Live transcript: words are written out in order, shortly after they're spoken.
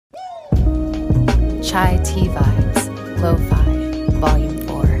Chai Tea Vibes, Lo-Fi, Volume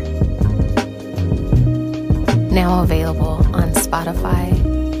 4. Now available on Spotify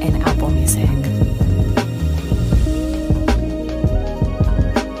and Apple Music.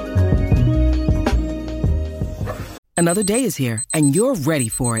 Another day is here, and you're ready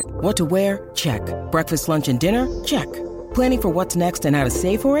for it. What to wear? Check. Breakfast, lunch, and dinner? Check. Planning for what's next and how to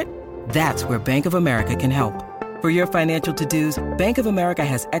save for it? That's where Bank of America can help. For your financial to-dos, Bank of America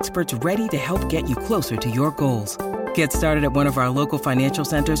has experts ready to help get you closer to your goals. Get started at one of our local financial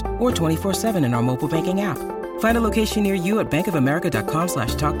centers or 24/7 in our mobile banking app. Find a location near you at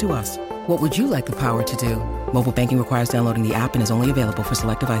bankofamerica.com/talktous. What would you like the power to do? Mobile banking requires downloading the app and is only available for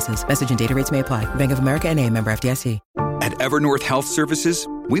select devices. Message and data rates may apply. Bank of America N.A., member FDIC. At Evernorth Health Services,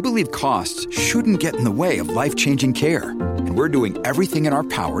 we believe costs shouldn't get in the way of life-changing care, and we're doing everything in our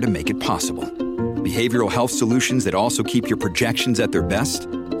power to make it possible. Behavioral health solutions that also keep your projections at their best?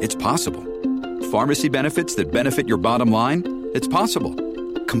 It's possible. Pharmacy benefits that benefit your bottom line? It's possible.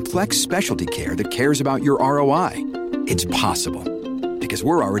 Complex specialty care that cares about your ROI? It's possible. Because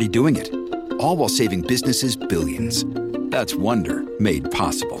we're already doing it. All while saving businesses billions. That's Wonder made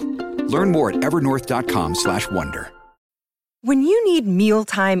possible. Learn more at evernorth.com/wonder. When you need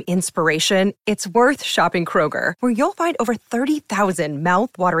mealtime inspiration, it's worth shopping Kroger, where you'll find over 30,000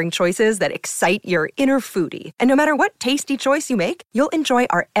 mouth-watering choices that excite your inner foodie. And no matter what tasty choice you make, you'll enjoy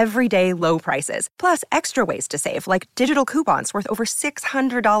our everyday low prices, plus extra ways to save, like digital coupons worth over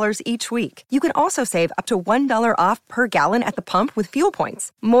 $600 each week. You can also save up to $1 off per gallon at the pump with fuel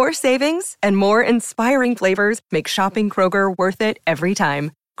points. More savings and more inspiring flavors make shopping Kroger worth it every time.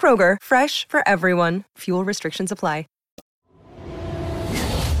 Kroger, fresh for everyone. Fuel restrictions apply.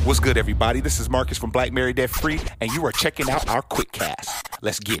 What's good, everybody? This is Marcus from Black Married Debt Free, and you are checking out our quick cast.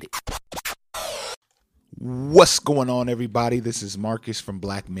 Let's get it. What's going on, everybody? This is Marcus from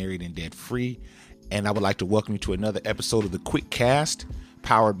Black Married and Debt Free, and I would like to welcome you to another episode of the Quick Cast,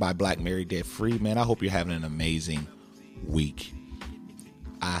 powered by Black Married Debt Free. Man, I hope you're having an amazing week.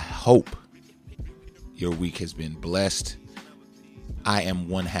 I hope your week has been blessed. I am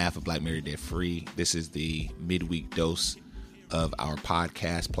one half of Black Married Debt Free. This is the midweek dose of our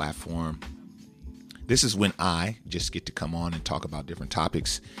podcast platform. This is when I just get to come on and talk about different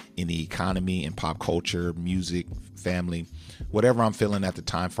topics in the economy and pop culture, music, family, whatever I'm feeling at the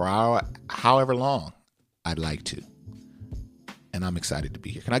time for however long I'd like to. And I'm excited to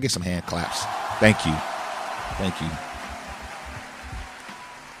be here. Can I get some hand claps? Thank you. Thank you.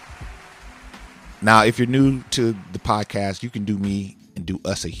 Now, if you're new to the podcast, you can do me and do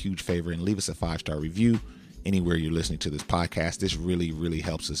us a huge favor and leave us a 5-star review anywhere you're listening to this podcast. This really, really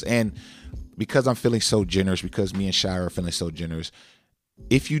helps us. And because I'm feeling so generous, because me and Shira are feeling so generous,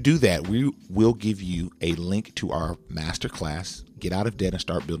 if you do that, we will give you a link to our masterclass, Get Out of Debt and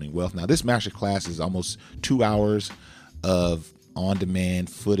Start Building Wealth. Now, this masterclass is almost 2 hours of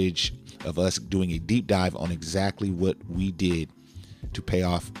on-demand footage of us doing a deep dive on exactly what we did to pay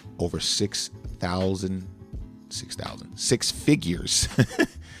off over six figures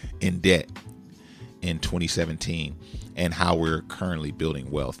in debt in 2017 and how we're currently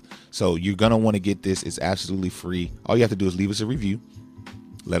building wealth. So you're going to want to get this. It's absolutely free. All you have to do is leave us a review.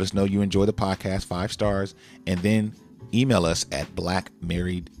 Let us know you enjoy the podcast, 5 stars, and then email us at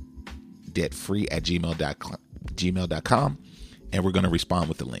blackmarrieddebtfree@gmail.com, and we're going to respond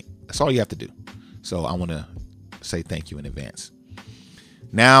with the link. That's all you have to do. So I want to say thank you in advance.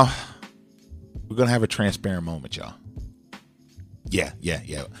 Now, we're going to have a transparent moment, y'all. Yeah.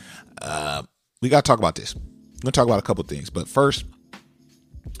 We got to talk about this. We're going to talk about a couple things. But first,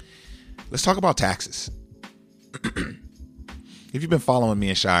 let's talk about taxes. If you've been following me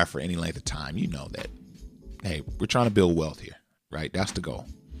and Shire for any length of time, you know that, hey, we're trying to build wealth here, right? That's the goal.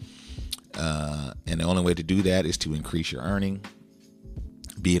 And the only way to do that is to increase your earning,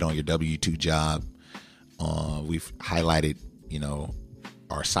 be it on your W-2 job. We've highlighted,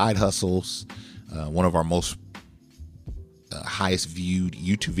 our side hustles. One of our most highest viewed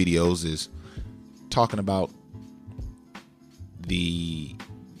YouTube videos is talking about the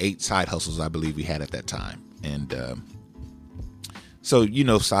 8 side hustles I believe we had at that time. And so,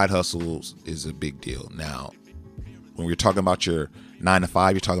 side hustles is a big deal. Now, when we're talking about your 9 to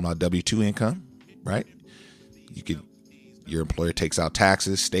 5, you're talking about W-2 income, right? Your employer takes out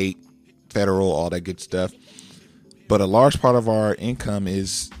taxes, state, federal, all that good stuff. But a large part of our income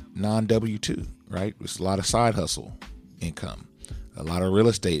is non-W-2, right? It's a lot of side hustle income, a lot of real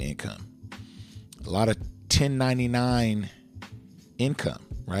estate income, a lot of 1099 income,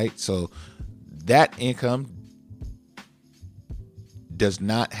 right? So that income does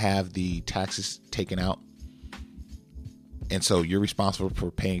not have the taxes taken out And so you're responsible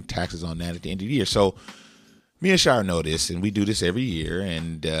for paying taxes on that at the end of the year. So me and Shire know this, and we do this every year.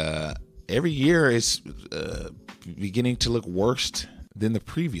 And every year is beginning to look worse than the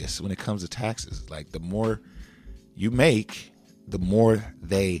previous when it comes to taxes. Like, the more you make, the more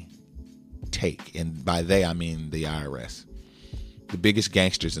they take. And by they, I mean the IRS, the biggest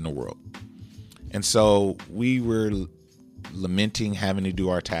gangsters in the world. And so we were lamenting having to do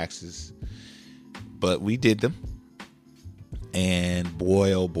our taxes, but we did them. And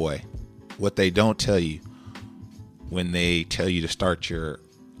boy, oh boy, what they don't tell you when they tell you to start your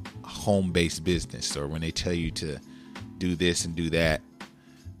home-based business, or when they tell you to do this and do that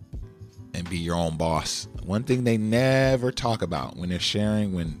and be your own boss. One thing they never talk about when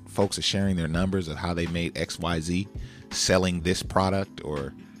folks are sharing their numbers of how they made XYZ, selling this product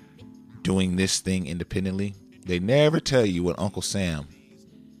or doing this thing independently, they never tell you what Uncle Sam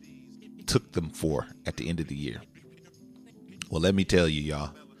took them for at the end of the year. Well, let me tell you,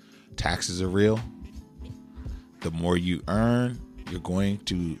 y'all, taxes are real. The more you earn, you're going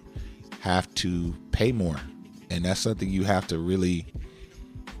to have to pay more. And that's something you have to really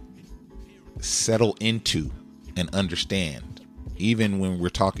settle into and understand. Even when we're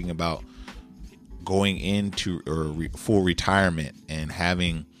talking about going into full retirement and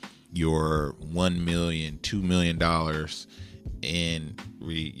having your $1 million, $2 million in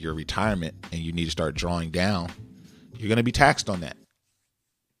your retirement, and you need to start drawing down, you're going to be taxed on that,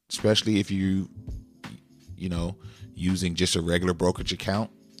 especially if using just a regular brokerage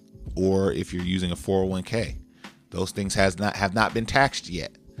account, or if you're using a 401k. Those things have not been taxed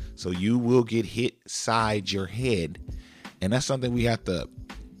yet. So you will get hit side your head. And that's something we have to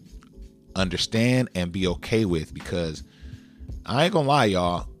understand and be okay with, because I ain't gonna lie,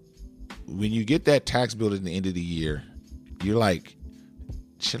 y'all, when you get that tax bill at the end of the year, you're like,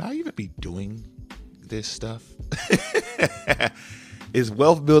 should I even be doing this stuff? Is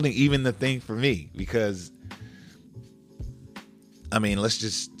wealth building even the thing for me? Because, I mean, let's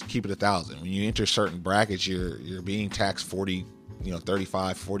just keep it 1,000. When you enter certain brackets, you're being taxed 40,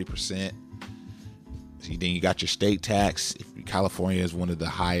 35, 40%. So then you got your state tax. California is one of the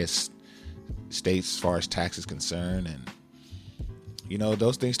highest states as far as tax is concerned. And,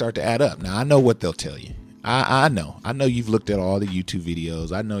 those things start to add up. Now, I know what they'll tell you. I know you've looked at all the YouTube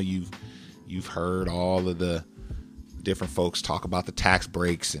videos. I know you've heard all of the different folks talk about the tax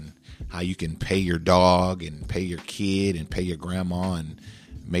breaks and how you can pay your dog and pay your kid and pay your grandma and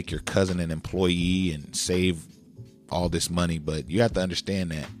make your cousin an employee and save all this money. But you have to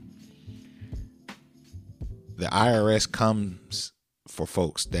understand that the IRS comes for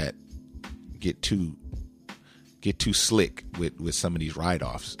folks that get too slick with some of these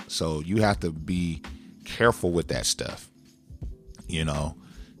write-offs. So you have to be careful with that stuff.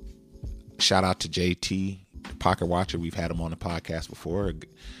 Shout out to JT, the Pocket Watcher. We've had him on the podcast before, a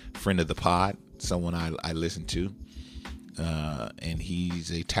friend of the pod, someone I listen to. And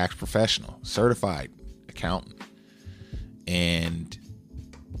he's a tax professional, certified accountant. And,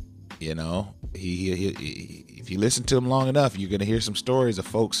 he if you listen to him long enough, you're going to hear some stories of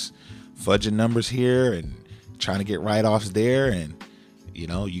folks fudging numbers here and trying to get write-offs there. And,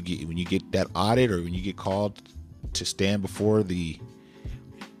 when you get that audit, or when you get called to stand before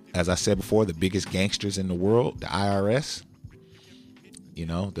as I said before, the biggest gangsters in the world, the IRS,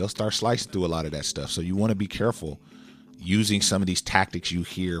 they'll start slicing through a lot of that stuff. So you want to be careful using some of these tactics you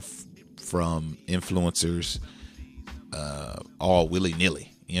hear from influencers all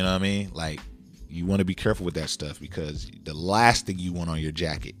willy-nilly. You know what I mean? Like, you want to be careful with that stuff, because the last thing you want on your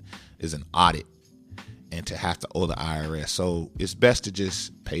jacket is an audit and to have to owe the IRS. So it's best to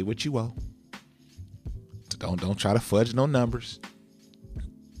just pay what you owe. Don't try to fudge no numbers.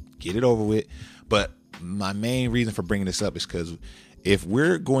 Get it over with. But my main reason for bringing this up is because if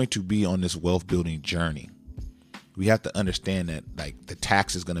we're going to be on this wealth building journey, we have to understand that, like, the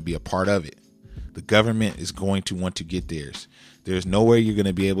tax is going to be a part of it. The government is going to want to get theirs. There's no way you're going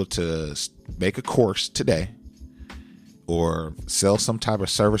to be able to make a course today or sell some type of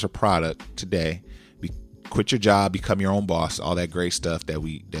service or product today, quit your job, become your own boss, all that great stuff that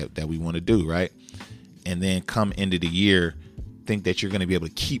we want to do, right? And then come into the year, think that you're going to be able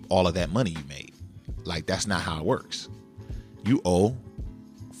to keep all of that money you made. Like, that's not how it works. You owe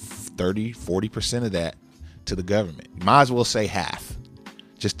 30-40% of that to the government. You might as well say half,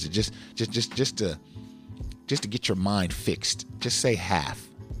 just to get your mind fixed. Just say half.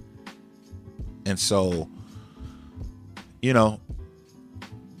 And so,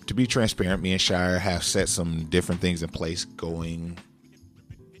 to be transparent, me and Shire have set some different things in place going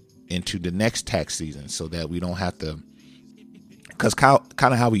into the next tax season, so that we don't have to, because kind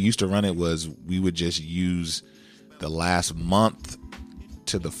of how we used to run it was we would just use the last month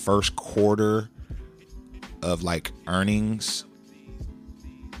to the first quarter of like earnings,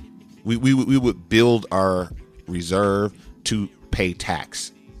 we would build our reserve to pay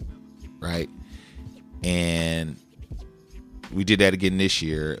tax, right? And we did that again this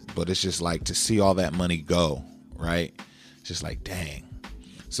year, but it's just like to see all that money go, right? It's just like, dang.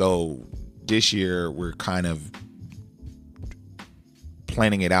 So this year we're kind of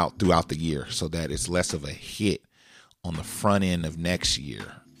planning it out throughout the year so that it's less of a hit on the front end of next year.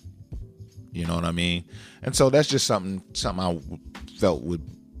 You know what I mean? And so that's just something I felt would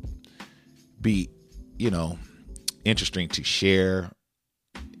be, interesting to share.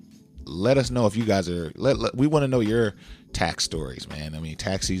 Let us know if you guys are, we want to know your tax stories, man. I mean,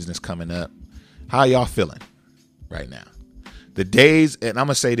 tax season is coming up. How y'all feeling right now? The days, and I'm going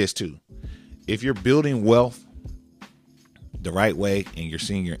to say this too. If you're building wealth the right way and you're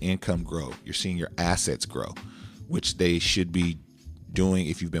seeing your income grow, you're seeing your assets grow, which they should be doing.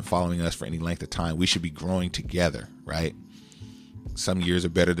 If you've been following us for any length of time, we should be growing together, right? Some years are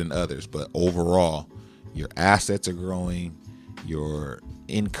better than others, but overall, your assets are growing, your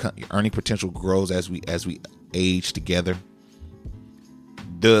income, your earning potential grows as we age together.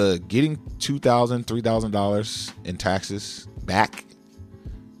 The getting $2,000, $3,000 in taxes back,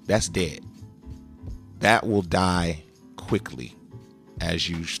 that's dead. That will die quickly as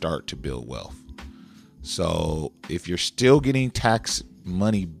you start to build wealth. So if you're still getting tax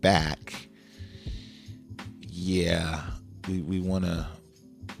money back, yeah, we want to,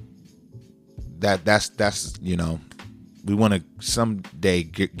 that's we want to someday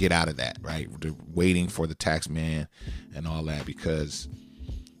get out of that, right? We're waiting for the tax man and all that, because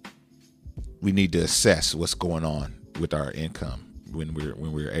we need to assess what's going on with our income when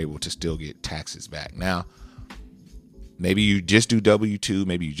we're able to still get taxes back. Now, maybe you just do W-2,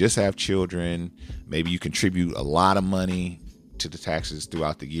 maybe you just have children, maybe you contribute a lot of money to the taxes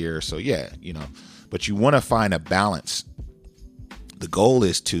throughout the year. So yeah, but you want to find a balance. The goal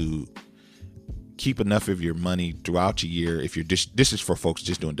is to keep enough of your money throughout your year. If you're this is for folks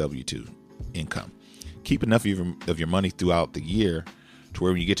just doing W-2 income. Keep enough of your money throughout the year to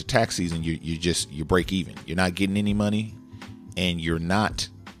where when you get to tax season, you break even. You're not getting any money and you're not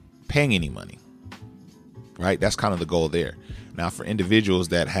paying any money, right? That's kind of the goal there. Now, for individuals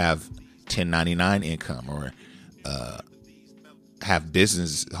that have 1099 income or have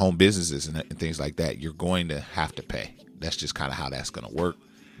home businesses and things like that, you're going to have to pay. That's just kind of how that's going to work.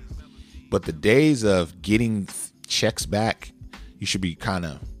 But the days of getting checks back, we should be kind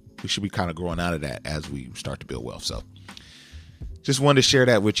of growing out of that as we start to build wealth. So just wanted to share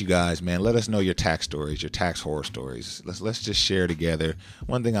that with you guys, man. Let us know your tax stories, your tax horror stories. Let's just share together.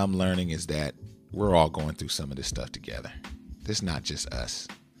 One thing I'm learning is that we're all going through some of this stuff together. It's not just us.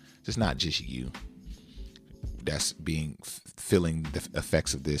 It's not just you that's feeling the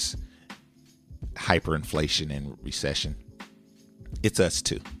effects of this hyperinflation and recession. It's us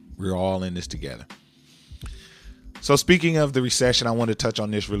too. We're all in this together. So speaking of the recession, I want to touch on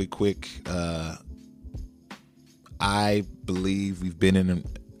this really quick. I believe we've been in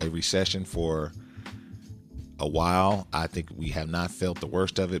a recession for a while. I think we have not felt the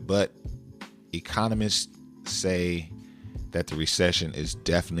worst of it, but economists say that the recession is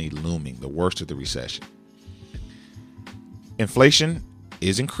definitely looming, the worst of the recession. Inflation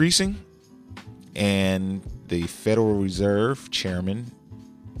is increasing, and the Federal Reserve chairman,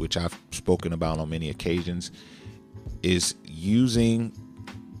 which I've spoken about on many occasions, is using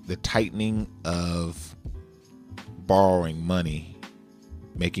the tightening of borrowing money,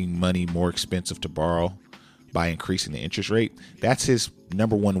 making money more expensive to borrow by increasing the interest rate. That's his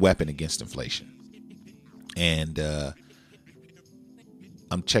number one weapon against inflation. And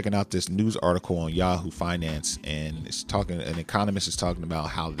I'm checking out this news article on Yahoo Finance, and an economist is talking about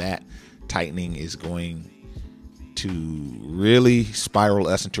how that tightening is going to really spiral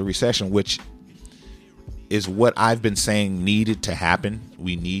us into a recession, which is what I've been saying needed to happen.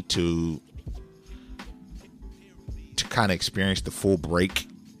 We need to kind of experience the full break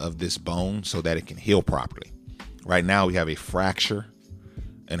of this bone so that it can heal properly. Right now we have a fracture,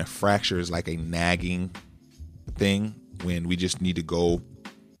 and a fracture is like a nagging thing when we just need to go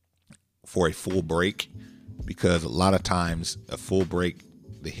for a full break, because a lot of times a full break,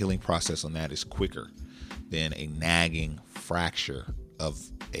 the healing process on that is quicker than a nagging fracture of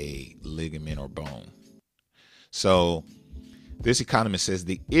a ligament or bone. So this economist says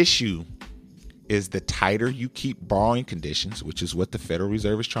the issue is the tighter you keep borrowing conditions, which is what the Federal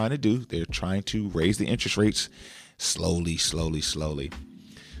Reserve is trying to do. They're trying to raise the interest rates slowly.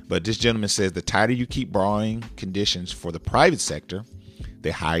 But this gentleman says the tighter you keep borrowing conditions for the private sector,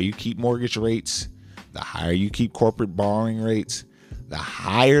 the higher you keep mortgage rates, The higher you keep corporate borrowing rates, the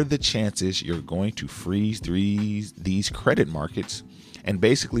higher the chances you're going to freeze these credit markets and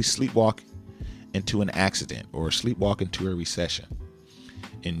basically sleepwalk into an accident or sleepwalk into a recession.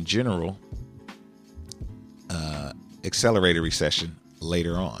 In general, accelerated recession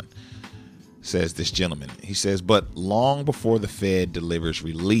later on, says this gentleman. He says, but long before the Fed delivers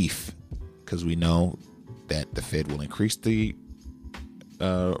relief, because we know that the Fed will increase the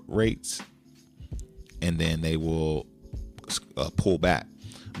rates and then they will pull back.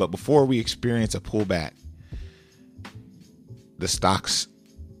 But before we experience a pullback, the stocks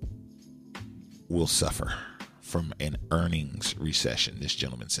will suffer from an earnings recession, this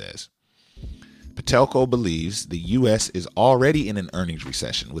gentleman says. Patelko believes the U.S. is already in an earnings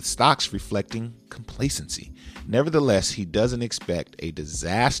recession, with stocks reflecting complacency. Nevertheless, he doesn't expect a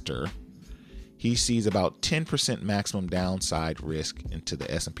disaster. He sees about 10% maximum downside risk into the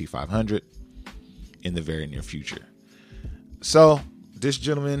S&P 500 in the very near future. So this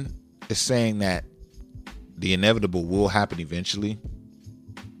gentleman is saying that the inevitable will happen eventually,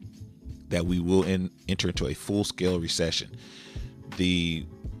 that we will enter into a full-scale recession. The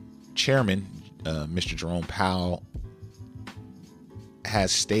chairman, Mr. Jerome Powell,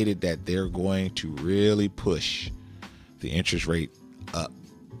 has stated that they're going to really push the interest rate up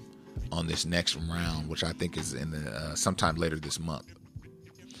on this next round, which I think is in the sometime later this month.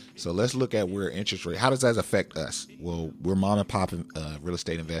 So let's look at where interest rate, how does that affect us? Well, we're mom and pop real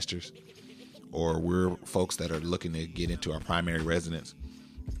estate investors, or we're folks that are looking to get into our primary residence.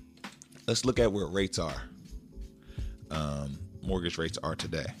 Let's look at where rates are. Mortgage rates are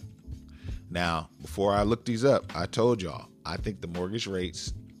today. Now, before I look these up, I told y'all, I think the mortgage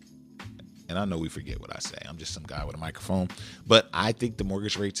rates, and I know we forget what I say, I'm just some guy with a microphone, but I think the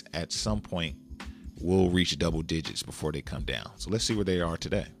mortgage rates at some point will reach double digits before they come down. So let's see where they are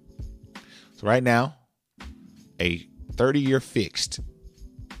today. So right now, a 30-year fixed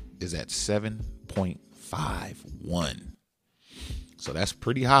is at 7.51. So that's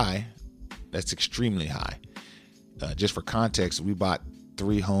pretty high. That's extremely high. Just for context, we bought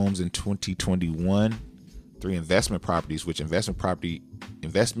 3 homes in 2021, 3 investment properties, which investment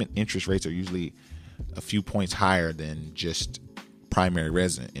interest rates are usually a few points higher than just primary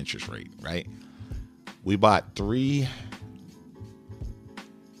resident interest rate, right? We bought 3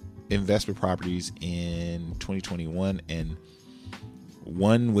 investment properties in 2021, and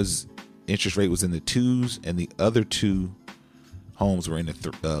one was interest rate was in the 2s, and the other 2 homes were in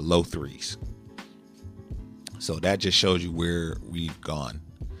the low 3s. So that just shows you where we've gone.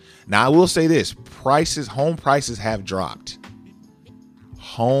 Now, I will say this, home prices have dropped.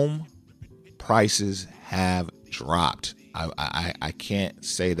 Home prices have dropped. I can't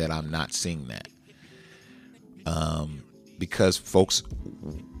say that I'm not seeing that. Because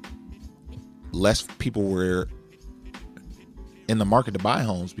less people were in the market to buy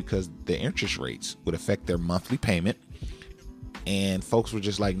homes because the interest rates would affect their monthly payment. And folks were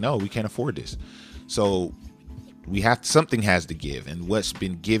just like, no, we can't afford this. So something has to give. And what's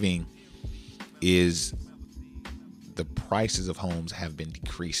been giving is the prices of homes have been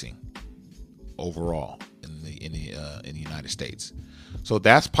decreasing overall in the United States. So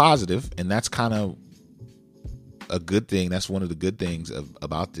that's positive, and that's kind of a good thing. That's one of the good things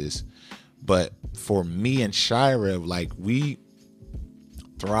about this. But for me and Shira, like, we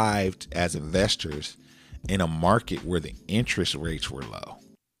thrived as investors in a market where the interest rates were low.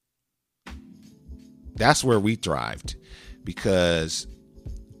 That's where we thrived, because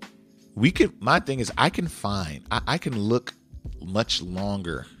my thing is, I can look much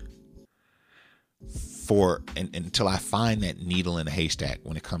longer until I find that needle in a haystack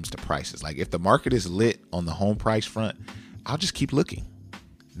when it comes to prices. Like, if the market is lit on the home price front, I'll just keep looking.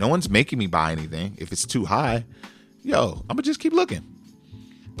 No one's making me buy anything. If it's too high, I'm gonna just keep looking.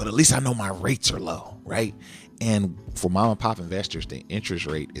 But at least I know my rates are low, right? And for mom and pop investors, the interest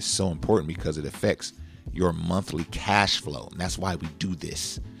rate is so important because it affects your monthly cash flow. And that's why we do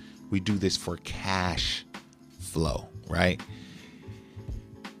this. We do this for cash flow, right?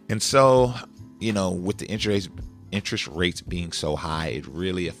 And so, with the interest rates being so high, it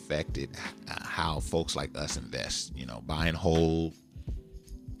really affected how folks like us invest. Buy and hold,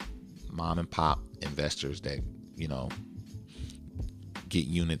 mom and pop investors that, get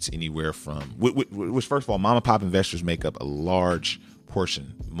units anywhere from, which first of all, mom and pop investors make up a large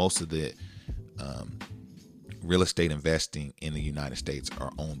portion. Most of the real estate investing in the United States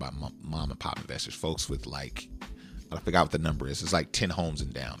are owned by mom and pop investors, folks with, like, I forgot what the number is. It's like 10 homes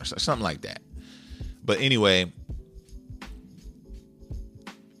and down or something like that. But anyway,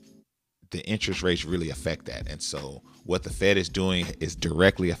 the interest rates really affect that. And so what the Fed is doing is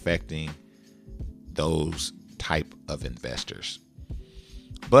directly affecting those type of investors.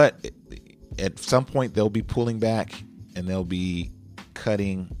 But at some point they'll be pulling back and they'll be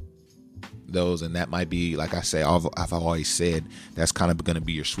cutting those, and that might be, like I say, I've always said, that's kind of going to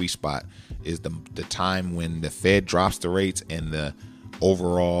be your sweet spot, is the time when the Fed drops the rates and the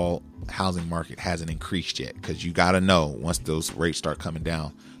overall housing market hasn't increased yet, because you got to know once those rates start coming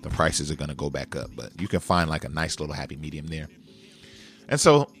down, the prices are going to go back up. But you can find like a nice little happy medium there. And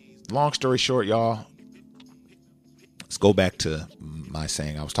so, long story short, y'all, let's go back to my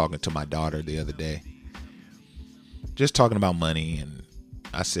saying. I was talking to my daughter the other day, just talking about money, and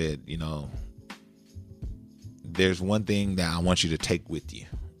I said, you know, there's one thing that I want you to take with you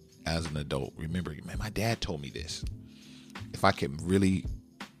as an adult. Remember, man, my dad told me this. If I can really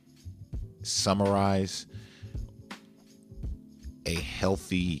summarize a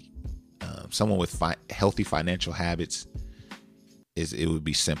healthy, someone with healthy financial habits, it would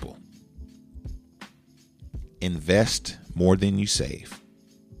be simple. Invest more than you save.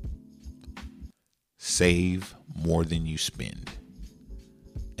 Save more than you spend.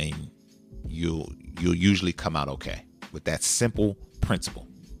 And you'll usually come out okay with that simple principle.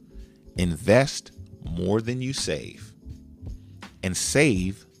 Invest more than you save and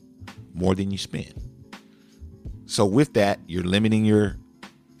save more than you spend. So with that, you're limiting your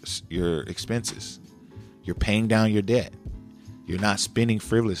expenses. You're paying down your debt. You're not spending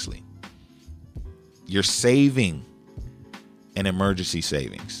frivolously. You're saving an emergency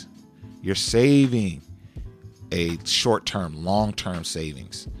savings. You're saving a short-term, long-term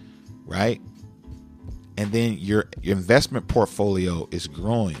savings, right? And then your investment portfolio is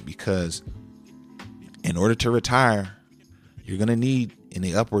growing, because in order to retire, you're going to need in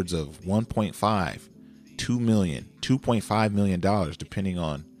the upwards of $1.5, $2 million, $2.5 million, depending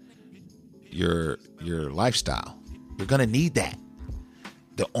on your lifestyle. You're going to need that.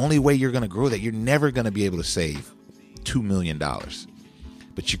 The only way you're going to grow that, you're never going to be able to save $2 million,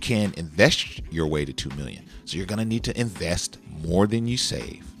 but you can invest your way to $2 million. So you're going to need to invest more than you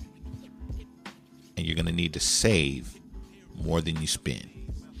save, and you're going to need to save more than you spend.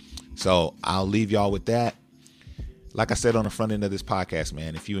 So I'll leave y'all with that. Like I said on the front end of this podcast,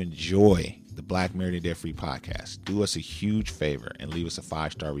 man, if you enjoy the Black Married and Debt Free podcast, do us a huge favor and leave us a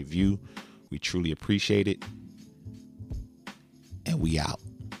 5-star review. We truly appreciate it. And we out.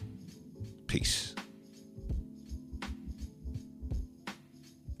 Peace.